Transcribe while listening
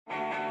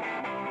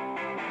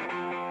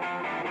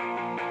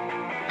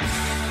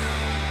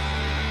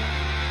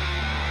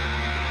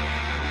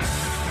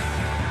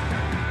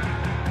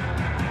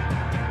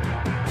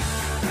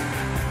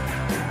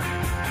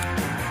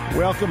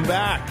Welcome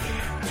back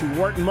to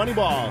Wharton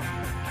Moneyball.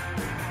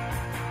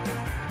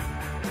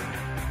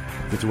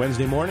 It's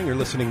Wednesday morning. You're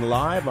listening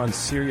live on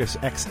Sirius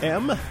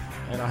XM.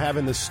 And I have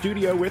in the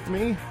studio with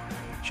me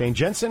Shane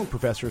Jensen,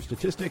 professor of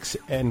statistics,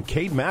 and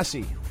Cade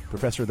Massey,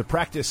 professor of the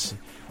practice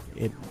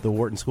at the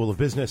Wharton School of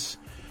Business.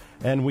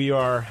 And we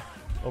are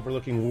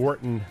overlooking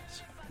Wharton's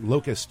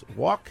Locust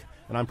Walk.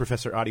 And I'm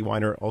Professor Adi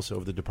Weiner, also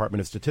of the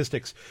Department of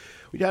Statistics.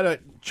 We had a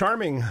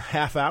charming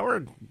half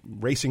hour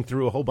racing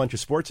through a whole bunch of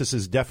sports. This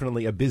is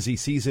definitely a busy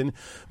season,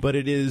 but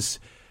it is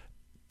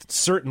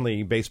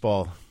certainly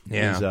baseball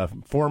is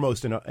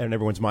foremost in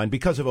everyone's mind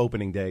because of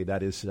opening day.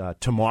 That is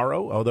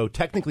tomorrow, although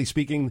technically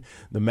speaking,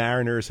 the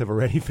Mariners have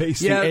already faced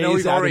the A's.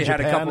 We've already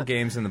had a couple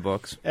games in the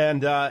books.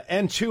 And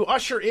to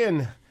usher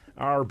in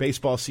our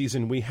baseball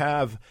season, we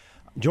have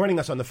joining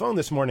us on the phone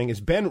this morning is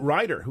Ben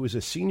Reiter, who is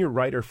a senior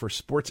writer for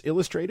Sports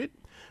Illustrated,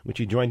 which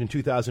he joined in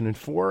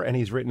 2004, and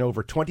he's written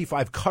over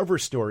 25 cover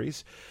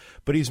stories.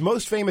 But he's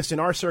most famous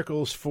in our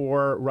circles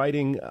for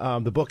writing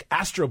the book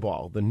Astro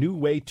Ball, The New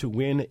Way to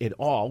Win It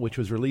All, which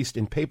was released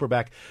in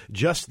paperback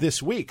just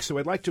this week. So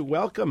I'd like to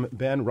welcome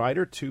Ben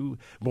Reiter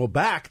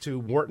back to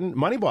Wharton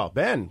Moneyball.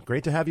 Ben,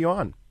 great to have you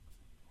on.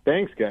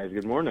 Thanks, guys.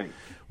 Good morning.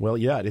 Well,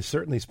 yeah, it is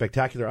certainly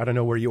spectacular. I don't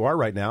know where you are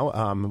right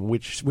now.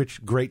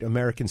 Which great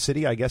American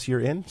city, I guess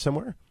you're in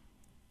somewhere?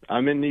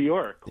 I'm in New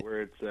York,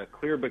 where it's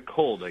clear but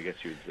cold, I guess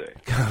you would say.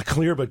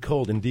 Clear but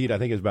cold, indeed. I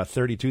think it's about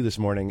 32 this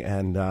morning,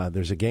 and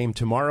there's a game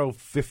tomorrow,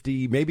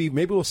 50, maybe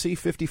we'll see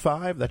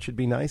 55. That should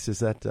be nice. Is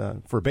that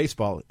for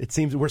baseball? It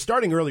seems we're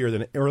starting earlier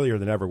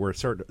than ever. We're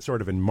sort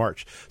of in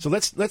March. So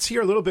let's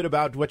hear a little bit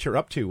about what you're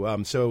up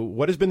to. So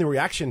what has been the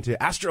reaction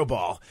to Astro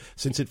Ball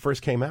since it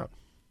first came out?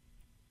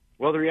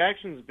 Well, the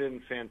reaction's been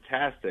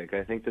fantastic.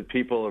 I think that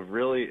people have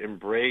really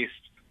embraced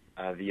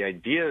the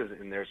ideas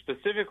in there,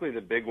 specifically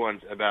the big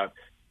ones about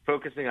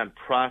focusing on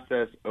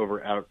process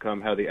over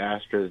outcome, how the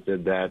Astros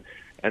did that,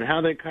 and how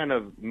they kind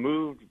of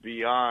moved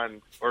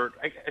beyond, or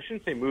I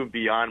shouldn't say moved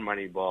beyond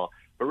Moneyball,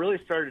 but really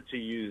started to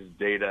use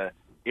data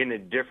in a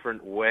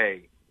different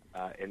way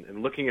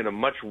and looking at a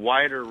much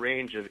wider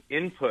range of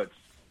inputs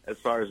as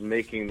far as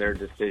making their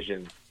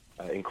decisions,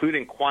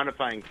 including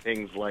quantifying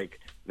things like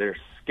their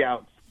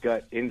scouts'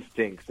 gut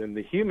instincts and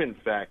the human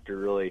factor,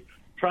 really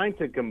trying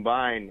to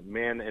combine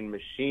man and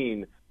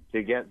machine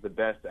to get the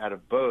best out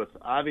of both.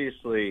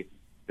 Obviously,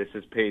 this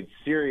has paid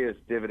serious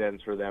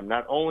dividends for them,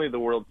 not only the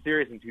World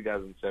Series in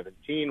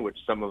 2017, which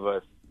some of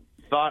us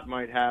thought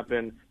might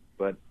happen,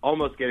 but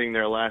almost getting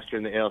there last year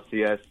in the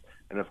ALCS.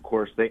 And, of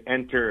course, they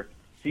enter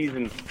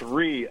Season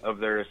 3 of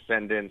their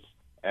ascendance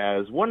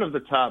as one of the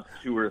top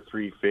 2 or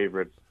 3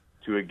 favorites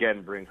to,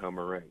 again, bring home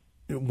a ring.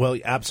 Well,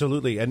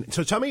 absolutely. And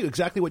so tell me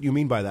exactly what you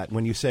mean by that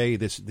when you say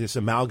this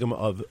amalgam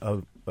of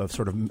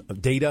sort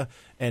of data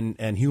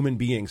and human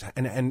beings.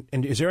 And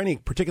is there any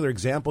particular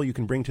example you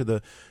can bring to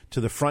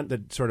the front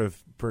that sort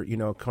of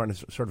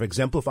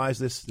exemplifies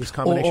this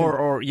combination?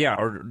 Or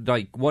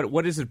like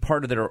what is it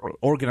part of their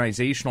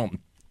organizational?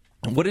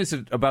 What is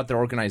it about their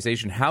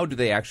organization? How do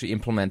they actually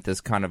implement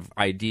this kind of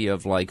idea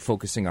of like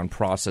focusing on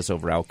process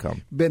over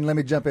outcome? Ben, let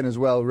me jump in as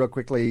well real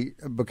quickly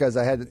because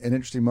I had an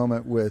interesting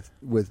moment with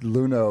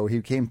Luno.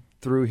 He came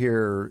through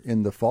here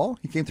in the fall.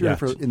 He came through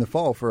in the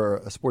fall for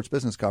a sports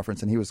business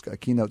conference, and he was a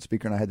keynote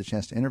speaker, and I had the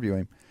chance to interview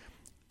him.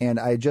 And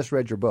I had just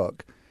read your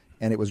book,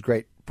 and it was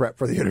great prep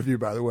for the interview,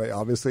 by the way,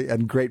 obviously,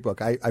 and great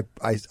book. I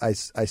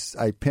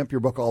pimp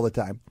your book all the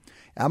time.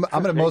 I'm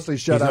going to mostly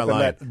shut up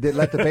and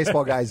let the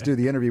baseball guys do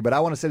the interview. But I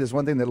want to say this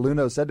one thing that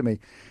Luno said to me.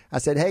 I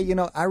said, hey,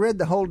 I read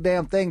the whole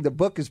damn thing.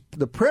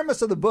 The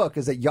premise of the book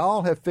is that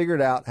y'all have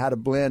figured out how to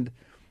blend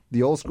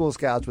the old school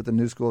scouts with the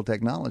new school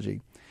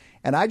technology.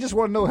 And I just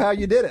want to know how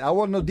you did it. I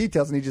want to know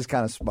details. And he just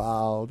kind of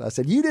smiled. I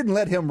said, you didn't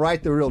let him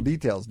write the real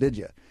details, did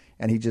you?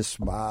 And he just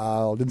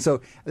smiled. And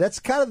so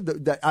that's kind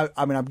of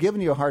I'm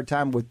giving you a hard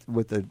time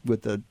with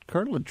the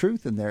kernel of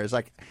truth in there. It's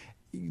like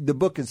the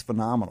book is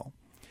phenomenal.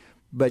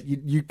 But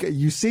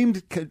you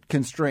seemed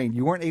constrained.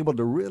 You weren't able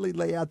to really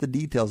lay out the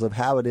details of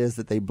how it is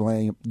that they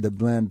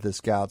blend the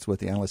scouts with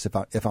the analysts,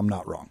 if I'm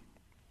not wrong.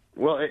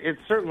 Well, it's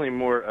certainly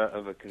more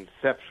of a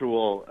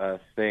conceptual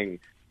thing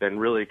than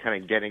really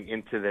kind of getting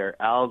into their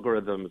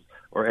algorithms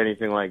or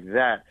anything like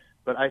that.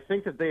 But I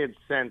think that they had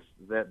sensed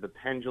that the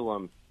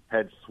pendulum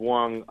had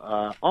swung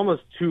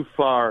almost too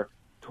far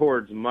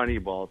towards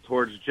Moneyball,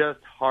 towards just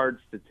hard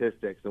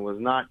statistics, and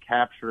was not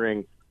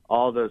capturing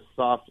all those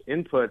soft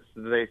inputs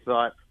that they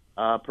thought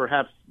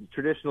perhaps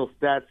traditional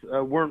stats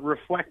weren't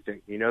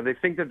reflecting. They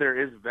think that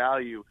there is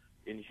value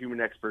in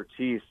human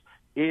expertise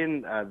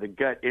in the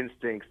gut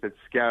instincts that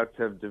scouts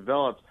have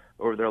developed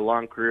over their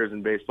long careers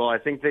in baseball. I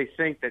think they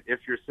think that if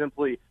you're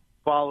simply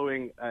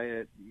following,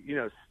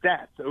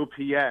 stats,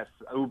 OPS,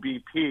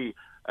 OBP,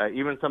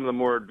 even some of the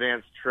more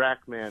advanced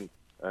TrackMan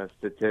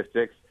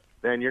statistics,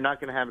 then you're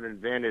not going to have an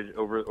advantage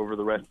over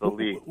the rest of the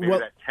league. Maybe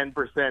that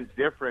 10%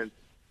 difference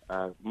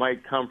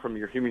might come from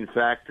your human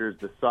factors,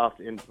 the soft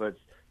inputs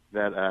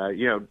that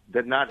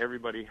that not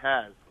everybody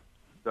has.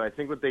 So I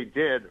think what they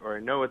did, or I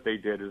know what they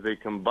did, is they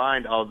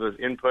combined all those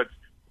inputs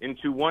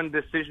into one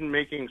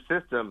decision-making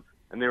system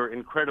and they were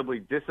incredibly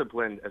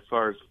disciplined as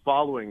far as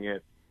following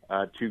it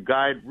to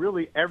guide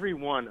really every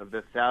one of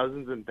the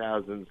thousands and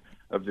thousands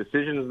of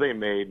decisions they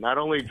made, not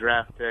only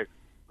draft picks,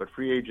 but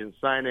free agent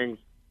signings,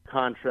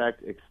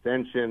 contract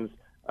extensions.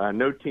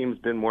 No team's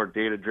been more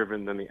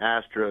data-driven than the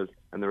Astros,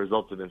 and the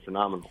results have been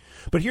phenomenal.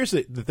 But here's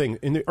the thing.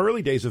 In the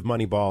early days of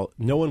Moneyball,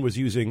 no one was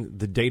using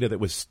the data that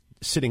was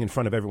sitting in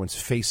front of everyone's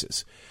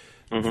faces.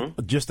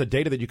 Mm-hmm. Just the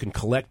data that you can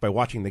collect by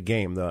watching the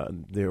game.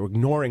 They were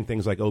ignoring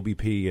things like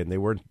OBP, and they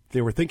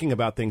were thinking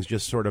about things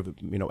just sort of,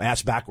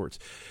 ass backwards.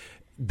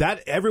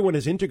 That everyone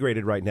is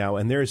integrated right now,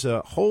 and there's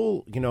a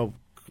whole,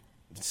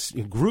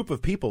 group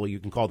of people, you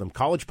can call them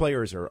college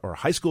players or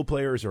high school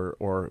players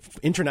or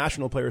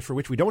international players, for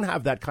which we don't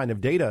have that kind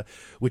of data,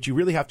 which you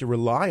really have to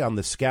rely on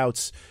the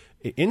scouts'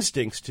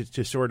 instincts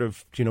to sort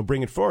of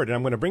bring it forward. And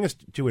I'm going to bring us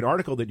to an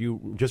article that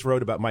you just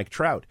wrote about Mike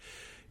Trout.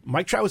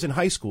 Mike Trout was in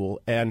high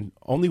school, and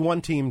only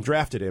one team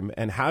drafted him.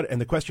 And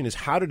the question is,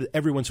 how did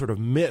everyone sort of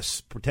miss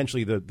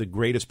potentially the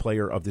greatest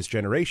player of this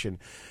generation?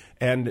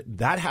 And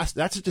that's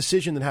a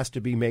decision that has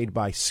to be made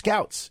by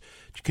scouts.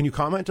 Can you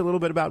comment a little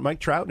bit about Mike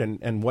Trout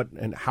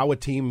and how a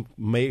team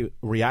may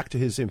react to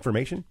his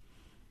information?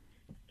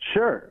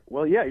 Sure.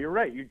 Well, yeah, you're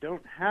right. You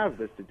don't have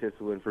the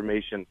statistical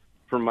information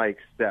for Mike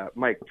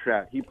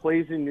Trout. He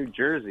plays in New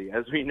Jersey.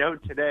 As we know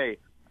today,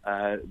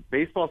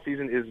 baseball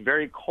season is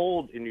very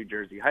cold in New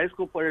Jersey. High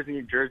school players in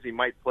New Jersey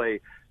might play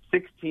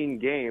 16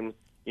 games,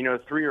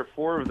 3 or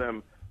 4 of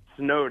them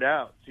snowed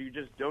out. So you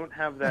just don't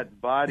have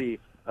that body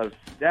of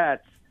stats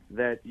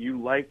that you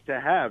like to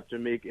have to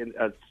make an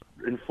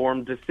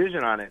informed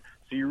decision on it.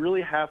 So you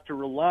really have to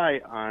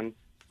rely on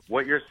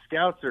what your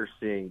scouts are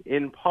seeing,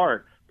 in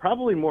part,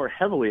 probably more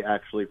heavily,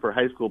 actually, for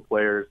high school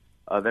players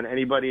than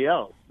anybody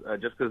else,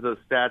 just because those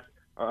stats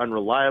are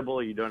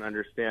unreliable. You don't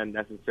understand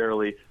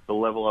necessarily the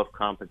level of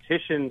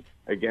competition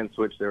against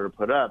which they were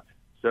put up.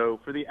 So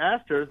for the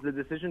Astros, the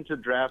decision to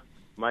draft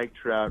Mike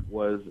Trout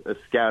was a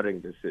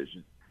scouting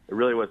decision. It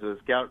really was. A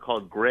scout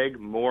called Greg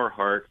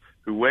Morehart,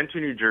 who went to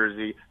New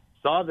Jersey,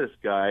 saw this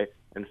guy,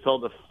 and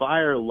felt a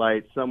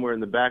firelight somewhere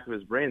in the back of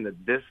his brain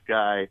that this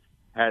guy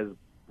has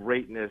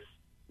greatness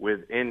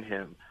within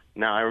him.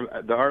 Now,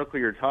 the article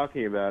you're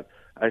talking about,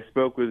 I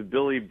spoke with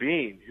Billy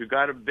Bean, who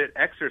got a bit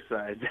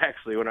exercised,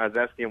 actually, when I was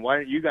asking him, why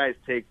don't you guys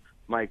take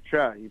Mike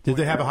Trout? Did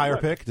they have a higher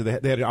pick? They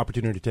had an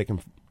opportunity to take him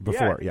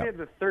before? Yeah, he had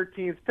the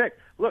 13th pick.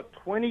 Look,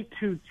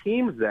 22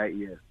 teams that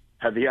year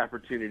had the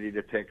opportunity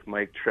to pick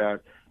Mike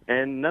Trout,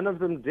 and none of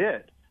them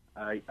did.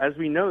 As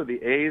we know,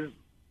 the A's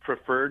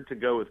preferred to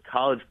go with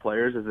college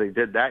players, as they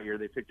did that year.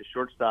 They picked a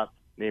shortstop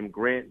named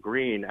Grant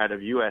Green out of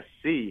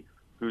USC,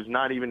 who's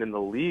not even in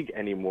the league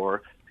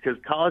anymore, because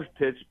college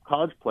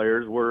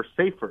players were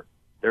safer.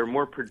 They're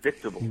more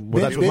predictable.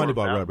 Well, that's what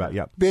Moneyball wrote about,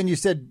 yeah. Ben, you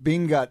said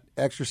Bean got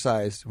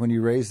exercised when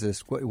you raised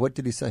this. What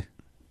did he say?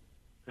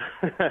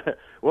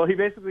 Well, he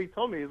basically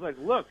told me, he's like,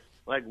 look,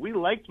 we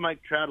liked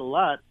Mike Trout a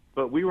lot,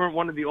 but we weren't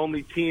one of the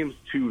only teams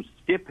to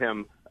skip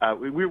him.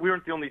 We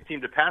weren't the only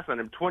team to pass on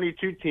him.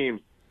 22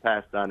 teams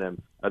passed on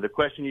him. The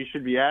question you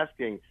should be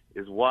asking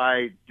is,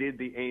 why did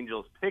the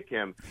Angels pick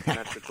him? And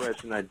that's the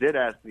question I did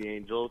ask the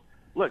Angels.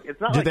 Look,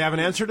 it's not. Did they have an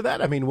answer to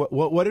that? I mean,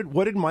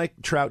 what did Mike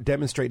Trout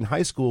demonstrate in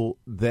high school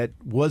that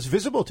was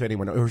visible to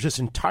anyone, or was just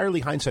entirely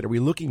hindsight? Are we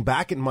looking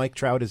back at Mike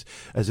Trout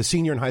as a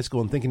senior in high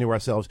school and thinking to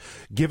ourselves,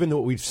 given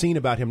what we've seen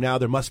about him now,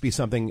 there must be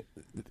something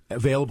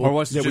available? Or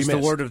was it just the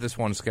word of this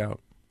one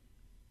scout?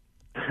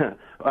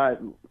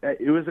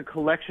 It was a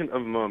collection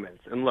of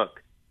moments. And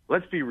look,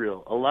 let's be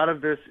real. A lot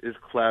of this is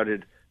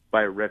clouded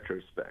by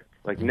retrospect.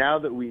 Now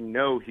that we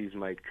know he's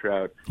Mike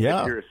Trout, if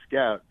you're a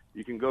scout,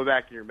 you can go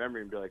back in your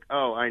memory and be like,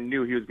 oh, I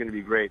knew he was going to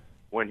be great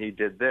when he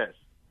did this.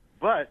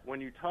 But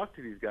when you talk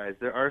to these guys,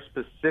 there are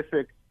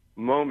specific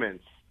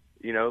moments,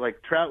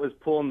 Trout was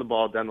pulling the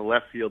ball down the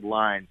left field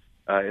line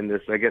in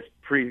this, I guess,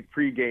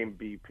 pre-game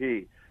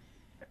BP.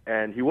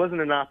 And he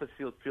wasn't an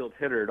opposite field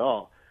hitter at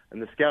all.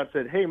 And the scout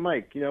said, hey,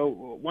 Mike,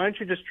 why don't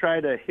you just try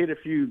to hit a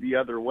few the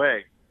other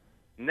way?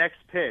 Next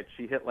pitch,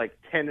 he hit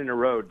 10 in a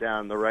row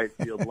down the right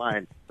field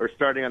line, or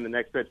starting on the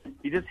next pitch.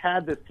 He just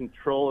had this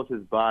control of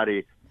his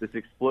body, this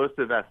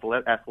explosive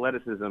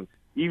athleticism,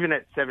 even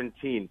at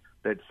 17,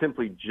 that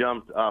simply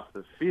jumped off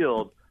the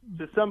field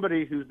to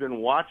somebody who's been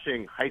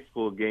watching high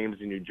school games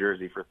in New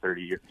Jersey for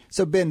 30 years.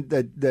 So, Ben,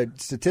 the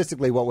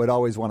statistically, what we'd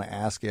always want to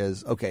ask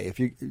is, okay, if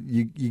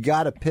you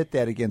got to pit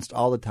that against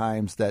all the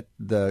times that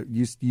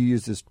you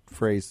use this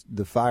phrase,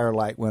 the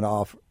firelight went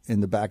off in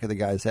the back of the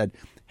guy's head.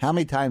 How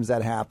many times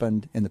that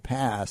happened in the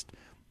past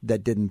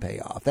that didn't pay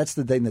off? That's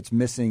the thing that's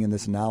missing in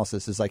this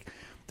analysis. Is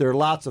there are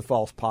lots of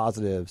false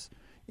positives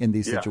in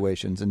these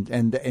situations,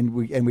 and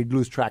we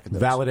lose track of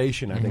those.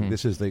 Validation, I think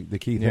this is the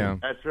key thing. Yeah.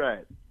 That's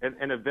right,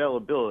 and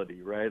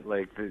availability, right?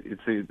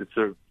 It's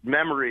a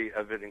memory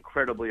of an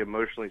incredibly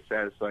emotionally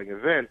satisfying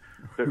event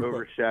that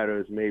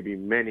overshadows maybe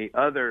many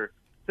other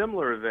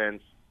similar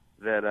events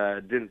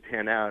that didn't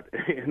pan out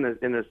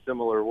in a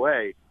similar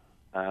way.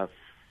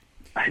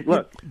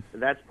 Look,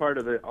 that's part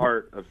of the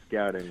art of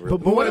scouting. Really.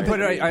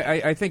 But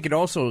I think it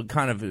also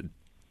kind of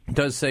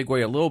does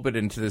segue a little bit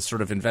into this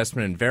sort of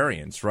investment in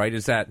variance, right?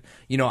 Is that,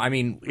 I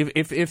mean,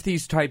 if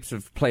these types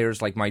of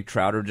players like Mike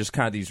Trout are just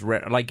kind of these,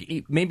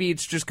 maybe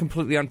it's just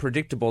completely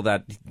unpredictable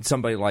that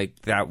somebody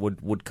like that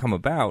would come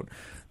about,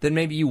 then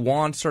maybe you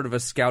want sort of a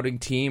scouting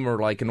team or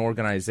like an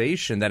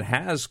organization that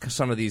has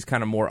some of these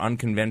kind of more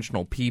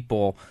unconventional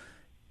people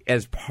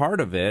as part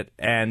of it.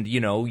 And,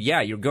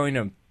 you're going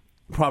to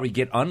probably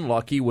get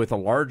unlucky with a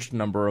large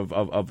number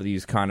of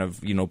these kind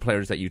of,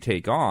 players that you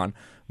take on.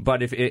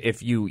 But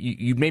if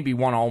you maybe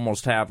want to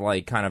almost have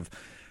like kind of,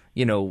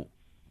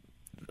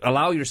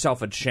 allow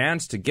yourself a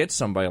chance to get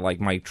somebody like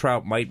Mike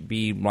Trout, might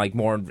be like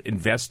more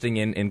investing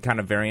in kind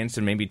of variance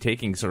and maybe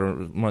taking sort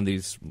of one of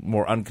these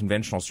more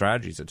unconventional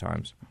strategies at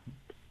times.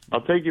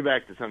 I'll take you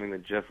back to something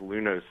that Jeff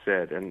Luhnow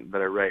said and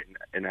that I write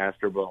in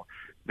Astroball.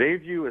 They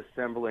view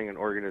assembling an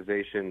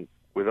organization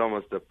with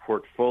almost a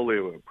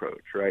portfolio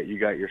approach, right? You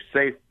got your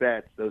safe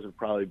bets. Those would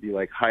probably be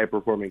like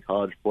high-performing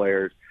college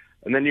players.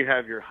 And then you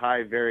have your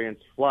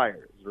high-variance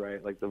flyers,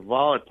 right? Like the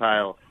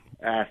volatile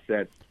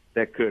assets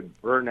that could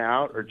burn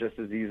out or just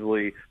as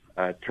easily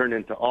turn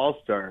into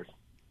all-stars.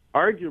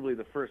 Arguably,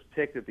 the first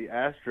pick that the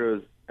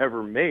Astros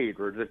ever made,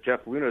 or that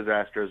Jeff Luhnow's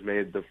Astros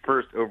made, the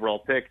first overall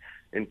pick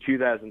in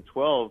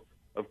 2012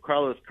 of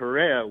Carlos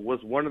Correa,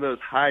 was one of those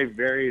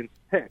high-variance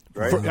picks,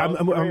 right?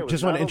 I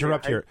just want to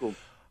interrupt here.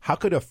 How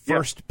could a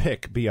first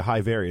pick be a high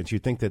variance?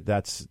 You'd think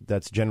that's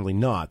generally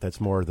not. That's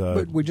more the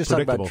But we just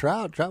talked about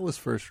Trout. Trout was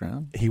first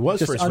round. He was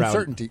just first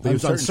uncertainty. round. He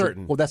was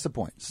uncertain. Well, that's the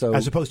point. So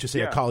as opposed to,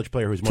 say, a college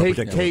player who's more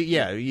predictable.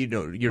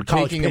 You're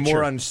taking a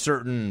more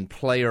uncertain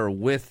player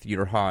with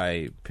your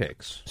high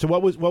picks. So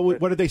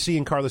what did they see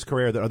in Carlos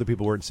Correa that other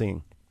people weren't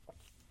seeing?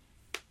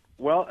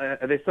 Well,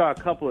 they saw a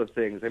couple of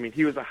things. I mean,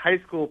 he was a high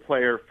school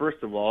player,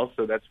 first of all,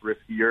 so that's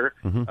riskier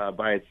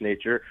by its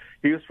nature.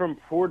 He was from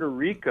Puerto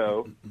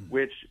Rico,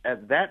 which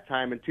at that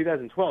time in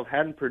 2012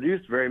 hadn't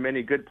produced very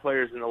many good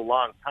players in a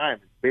long time.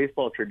 His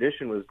baseball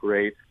tradition was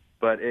great,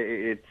 but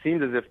it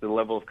seemed as if the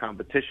level of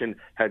competition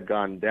had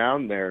gone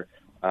down there.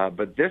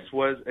 But this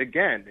was,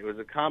 again, it was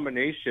a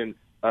combination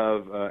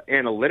of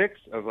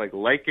analytics, of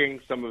liking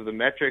some of the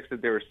metrics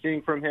that they were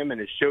seeing from him and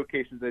his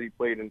showcases that he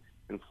played in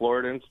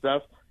Florida and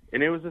stuff.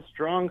 And it was a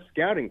strong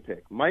scouting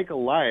pick. Mike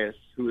Elias,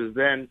 who was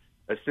then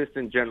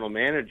assistant general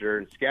manager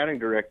and scouting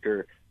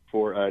director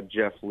for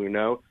Jeff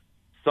Luhnow,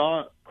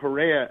 saw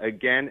Correa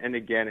again and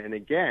again and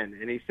again.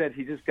 And he said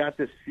he just got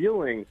this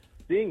feeling,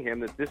 seeing him,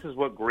 that this is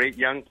what great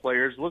young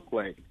players look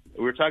like.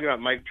 We were talking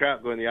about Mike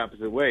Trout going the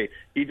opposite way.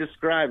 He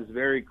describes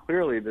very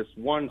clearly this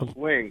one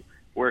swing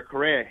where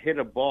Correa hit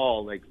a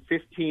ball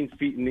 15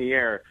 feet in the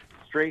air,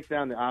 straight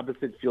down the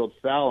opposite field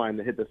foul line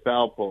that hit the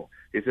foul pole.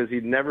 He says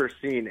he'd never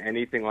seen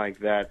anything like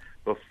that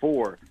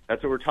before.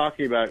 That's what we're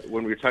talking about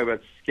when we're talking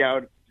about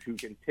scouts who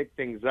can pick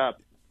things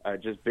up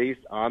just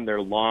based on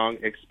their long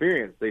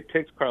experience. They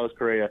picked Carlos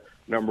Correa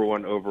number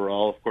 1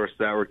 overall. Of course,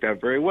 that worked out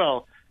very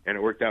well, and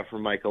it worked out for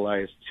Mike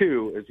Elias,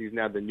 too, as he's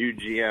now the new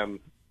GM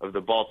of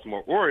the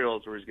Baltimore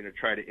Orioles, where he's going to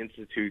try to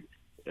institute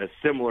a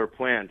similar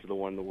plan to the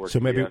one that worked. So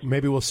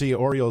maybe we'll see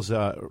Orioles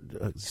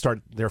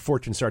start their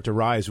fortunes start to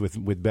rise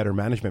with better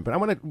management. But I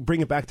want to bring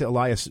it back to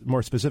Elias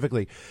more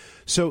specifically.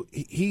 So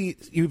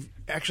you've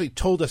actually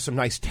told us some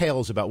nice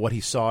tales about what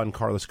he saw in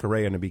Carlos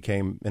Correa,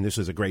 and this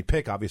is a great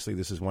pick. Obviously,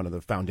 this is one of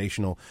the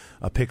foundational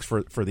picks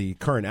for the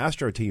current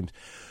Astro teams.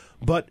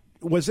 But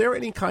was there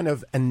any kind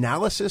of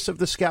analysis of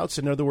the scouts?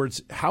 In other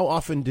words, how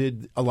often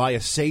did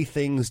Elias say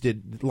things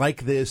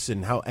like this,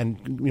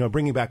 and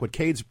bringing back what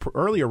Cade's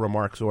earlier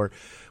remarks,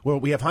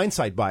 we have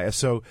hindsight bias.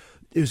 So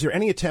is there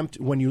any attempt,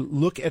 when you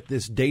look at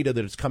this data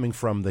that is coming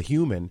from the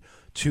human,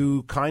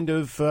 to kind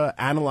of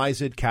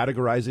analyze it,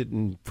 categorize it,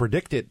 and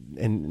predict it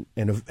and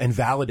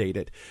validate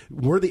it?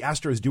 Were the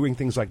Astros doing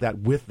things like that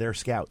with their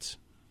scouts?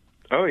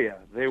 Oh, yeah,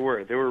 they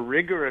were. They were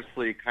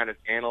rigorously kind of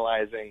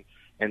analyzing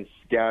and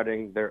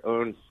scouting their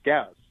own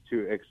scouts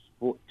to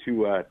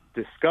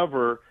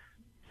discover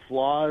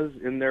flaws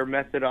in their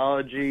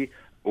methodology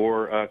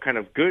or kind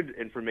of good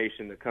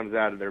information that comes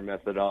out of their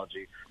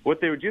methodology. What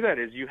they would do that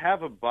is you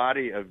have a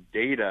body of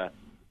data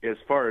as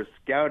far as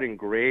scouting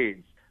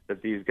grades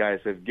that these guys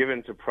have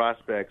given to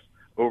prospects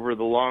over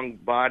the long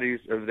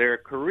bodies of their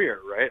career,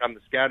 right? On the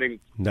scouting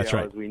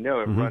scale, as we know,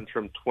 it runs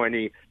from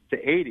 20 to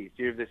 80.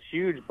 So you have this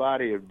huge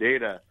body of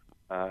data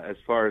as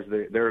far as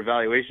their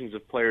evaluations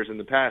of players in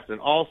the past in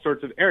all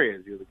sorts of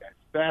areas. You have the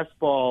guy's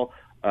fastball,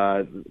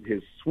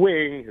 his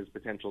swing, his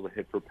potential to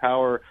hit for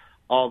power,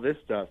 all this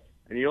stuff.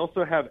 And you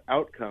also have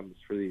outcomes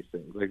for these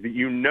things.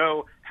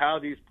 How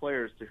these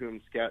players to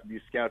whom these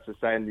scouts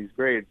assigned these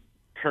grades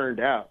turned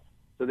out.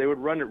 So they would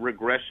run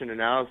regression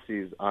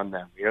analyses on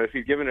them. If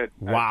you've given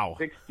a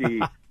 60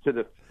 to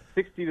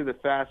the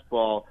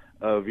fastball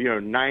of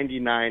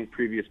 99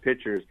 previous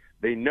pitchers,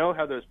 they know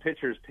how those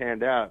pitchers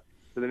panned out.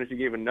 So then if you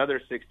gave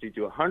another 60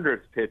 to a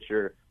 100th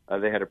pitcher,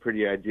 they had a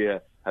pretty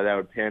idea how that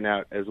would pan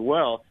out as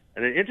well.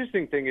 And an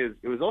interesting thing is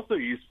it was also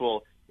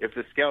useful if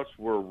the scouts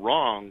were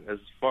wrong as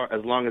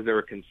long as they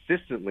were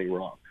consistently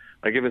wrong.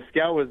 Like if a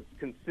scout was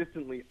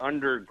consistently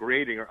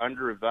undergrading or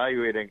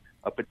under-evaluating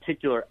a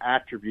particular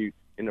attribute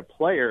in a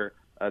player,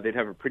 they'd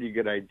have a pretty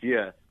good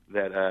idea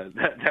that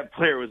that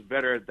player was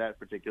better at that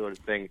particular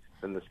thing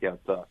than the scout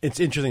saw. It's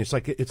interesting.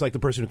 It's like the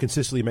person who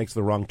consistently makes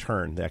the wrong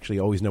turn. They actually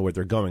always know where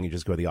they're going. You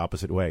just go the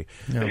opposite way.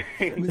 Yeah.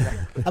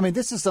 I mean,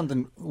 this is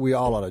something we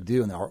all ought to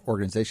do in our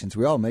organizations.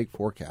 We all make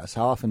forecasts.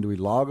 How often do we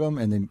log them,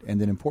 and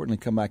then importantly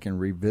come back and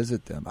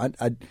revisit them?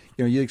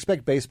 You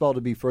expect baseball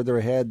to be further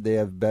ahead. They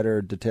have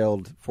better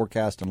detailed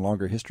forecast and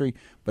longer history.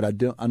 But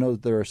I know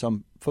there are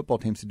some football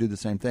teams who do the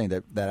same thing.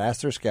 That ask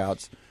their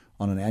scouts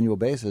on an annual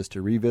basis to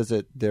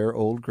revisit their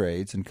old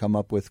grades and come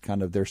up with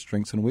kind of their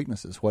strengths and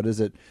weaknesses. What is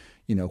it,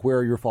 where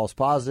are your false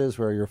positives,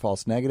 where are your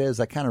false negatives?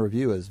 That kind of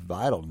review is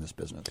vital in this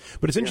business.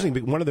 But it's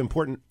interesting, one of the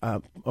important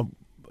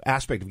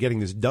aspect of getting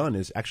this done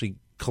is actually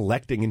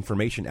collecting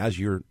information as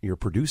you're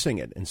producing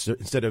it, and so,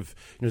 instead of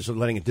just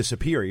letting it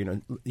disappear.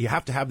 You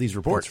have to have these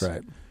reports. That's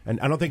right. And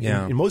I don't think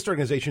in most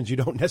organizations you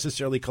don't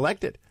necessarily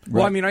collect it.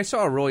 Well, I mean, I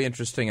saw a really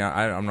interesting.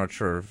 I'm not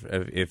sure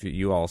if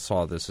you all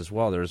saw this as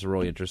well. There's a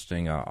really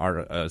interesting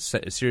a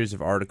series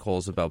of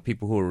articles about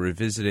people who are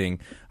revisiting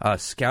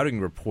scouting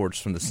reports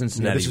from the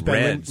Cincinnati this is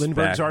Reds. Ben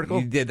Lindbergh's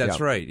article. Yeah,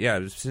 that's right.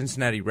 Yeah,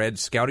 Cincinnati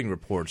Reds scouting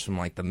reports from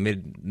like the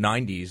mid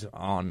 '90s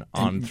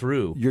on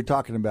through. You're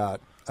talking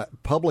about.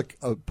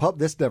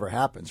 This never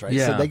happens, right?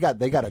 Yeah. So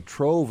they got a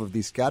trove of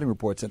these scouting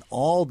reports and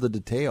all the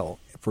detail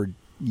for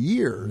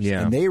years,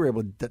 and they were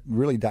able to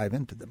really dive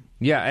into them.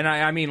 Yeah, and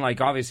I mean, like,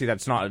 obviously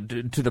that's not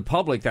to the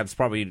public. That's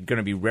probably going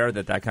to be rare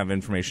that kind of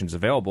information is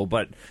available.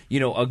 But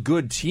a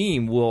good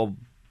team will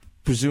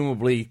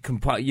presumably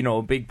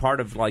a big part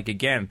of, like,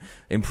 again,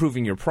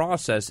 improving your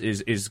process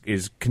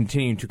is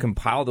continuing to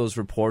compile those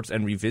reports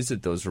and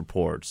revisit those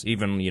reports,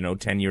 even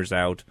 10 years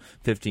out,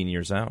 15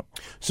 years out.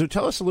 So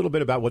tell us a little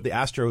bit about what the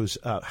Astros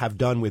have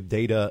done with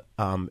data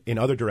in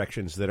other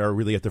directions that are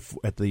really at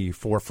the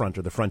forefront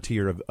or the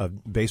frontier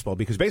of baseball,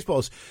 because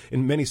baseball's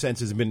in many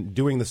senses have been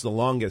doing this the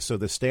longest. So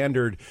the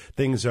standard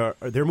things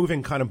they're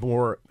moving kind of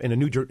more in a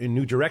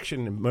new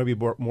direction, and maybe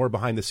more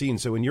behind the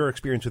scenes. So in your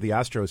experience with the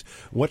Astros,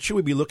 what should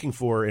we be looking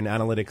for in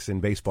analytics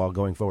in baseball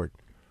going forward?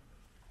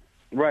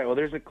 Right. Well,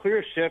 there's a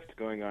clear shift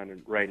going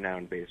on right now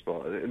in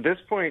baseball. At this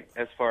point,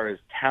 as far as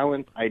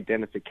talent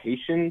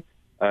identification,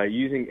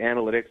 using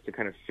analytics to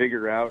kind of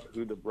figure out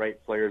who the right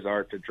players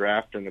are to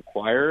draft and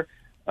acquire,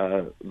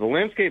 the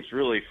landscape's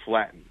really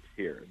flattened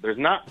here. There's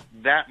not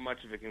that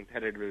much of a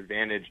competitive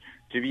advantage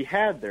to be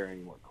had there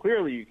anymore.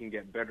 Clearly, you can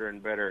get better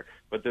and better,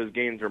 but those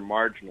gains are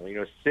marginal.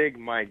 Sig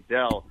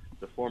Mejdal,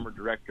 the former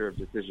director of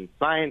decision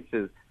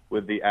sciences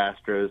with the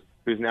Astros,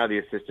 who's now the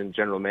assistant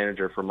general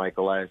manager for Mike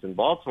Elias in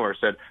Baltimore,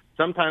 said,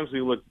 sometimes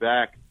we look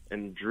back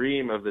and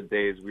dream of the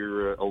days we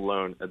were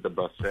alone at the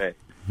buffet.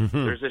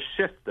 There's a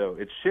shift, though.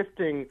 It's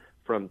shifting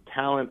from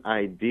talent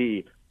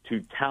ID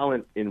to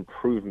talent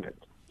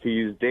improvement, to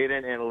use data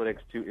and analytics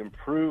to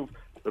improve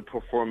the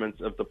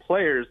performance of the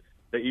players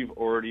that you've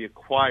already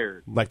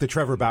acquired. Like the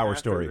Trevor Bauer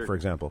story, for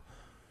example.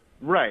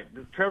 Right.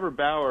 Trevor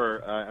Bauer,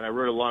 and I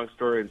wrote a long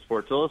story in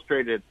Sports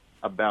Illustrated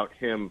about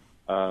him,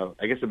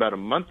 I guess about a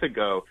month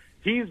ago.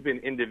 He's been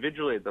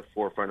individually at the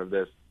forefront of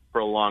this for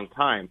a long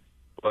time,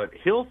 but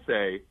he'll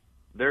say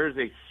there's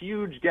a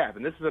huge gap,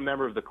 and this is a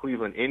member of the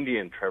Cleveland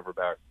Indians, Trevor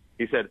Bauer.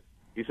 He said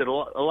a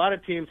lot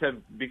of teams have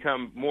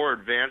become more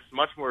advanced,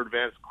 much more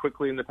advanced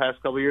quickly in the past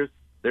couple of years.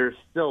 There's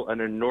still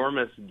an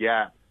enormous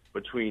gap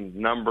between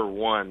number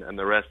one and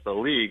the rest of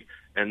the league,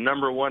 and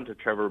number one to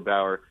Trevor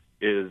Bauer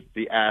is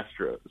the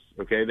Astros.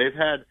 Okay, they've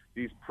had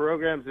these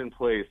programs in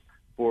place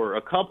for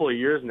a couple of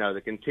years now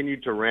that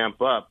continue to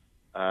ramp up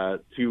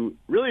to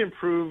really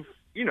improve,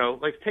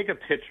 like take a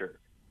pitcher,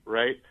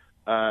 right?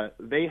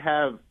 They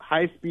have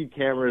high-speed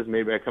cameras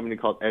made by a company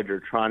called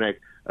Edgertronic.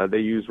 They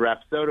use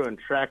Rapsodo and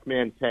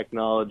TrackMan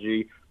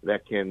technology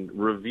that can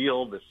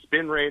reveal the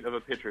spin rate of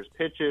a pitcher's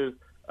pitches,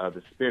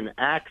 the spin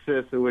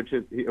axis at which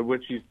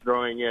he's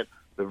throwing it,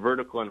 the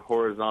vertical and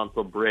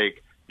horizontal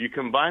break. You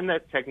combine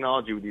that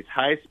technology with these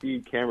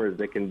high-speed cameras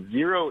that can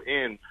zero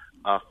in,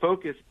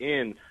 focus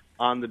in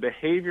on the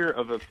behavior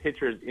of a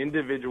pitcher's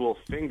individual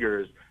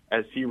fingers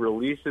as he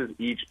releases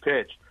each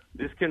pitch.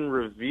 This can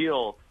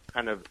reveal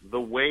kind of the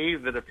way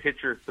that a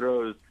pitcher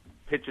throws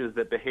pitches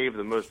that behave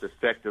the most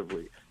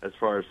effectively as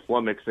far as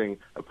flummoxing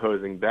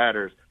opposing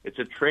batters. It's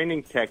a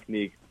training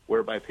technique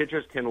whereby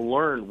pitchers can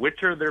learn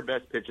which are their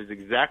best pitches,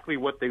 exactly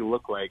what they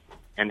look like,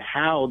 and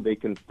how they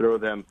can throw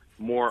them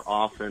more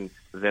often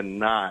than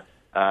not.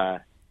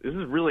 This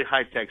is really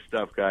high-tech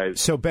stuff, guys.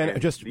 So, Ben,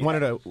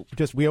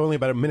 we have only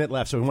about a minute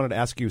left, so we wanted to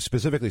ask you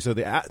specifically. So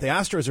the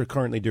Astros are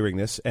currently doing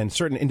this, and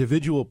certain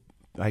individual,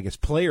 I guess,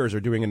 players are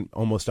doing it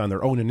almost on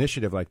their own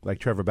initiative, like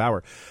Trevor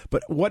Bauer.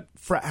 But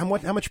how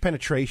much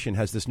penetration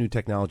has this new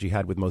technology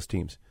had with most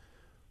teams?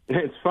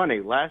 It's funny.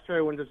 Last year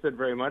I wouldn't have said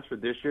very much,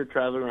 but this year,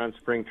 traveling around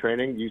spring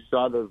training, you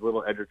saw those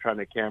little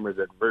Edgertronic cameras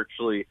at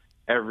virtually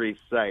every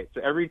site.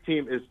 So every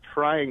team is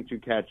trying to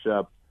catch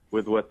up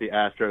with what the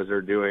Astros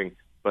are doing.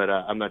 But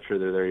I'm not sure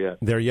they're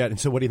there yet. And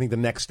so what do you think the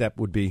next step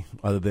would be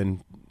other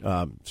than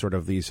sort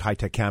of these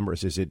high-tech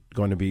cameras? Is it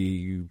going to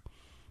be,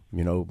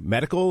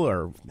 medical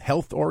or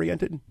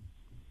health-oriented?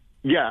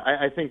 Yeah,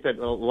 I think that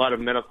a lot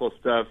of medical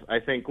stuff. I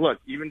think, look,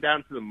 even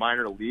down to the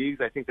minor leagues,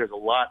 I think there's a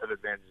lot of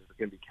advantages that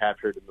can be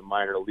captured in the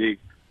minor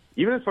leagues,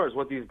 even as far as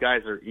what these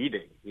guys are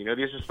eating. You know,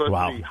 these are supposed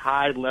to be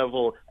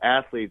high-level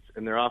athletes,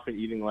 and they're often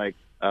eating, like,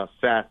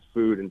 fast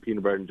food and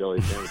peanut butter and jelly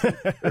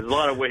sandwiches. There's a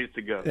lot of ways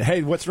to go.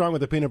 Hey, what's wrong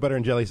with the peanut butter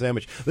and jelly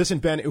sandwich? Listen,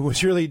 Ben, it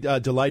was really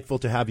delightful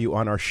to have you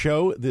on our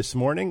show this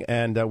morning,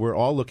 and we're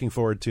all looking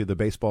forward to the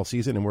baseball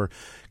season, and we're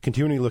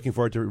continually looking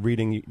forward to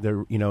reading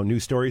the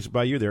news stories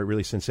by you. They're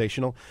really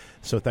sensational.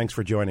 So thanks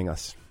for joining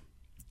us.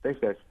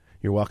 Thanks, guys.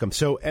 You're welcome.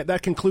 So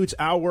that concludes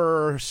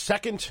our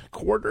second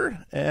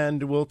quarter,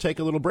 and we'll take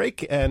a little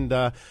break.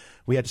 And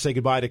we had to say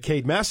goodbye to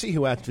Cade Massey,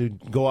 who had to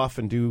go off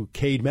and do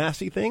Cade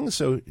Massey things.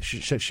 So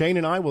Shane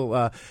and I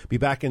will be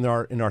back in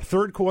our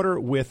third quarter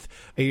with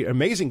an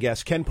amazing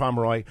guest, Ken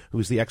Pomeroy,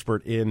 who's the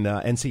expert in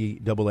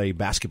NCAA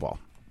basketball.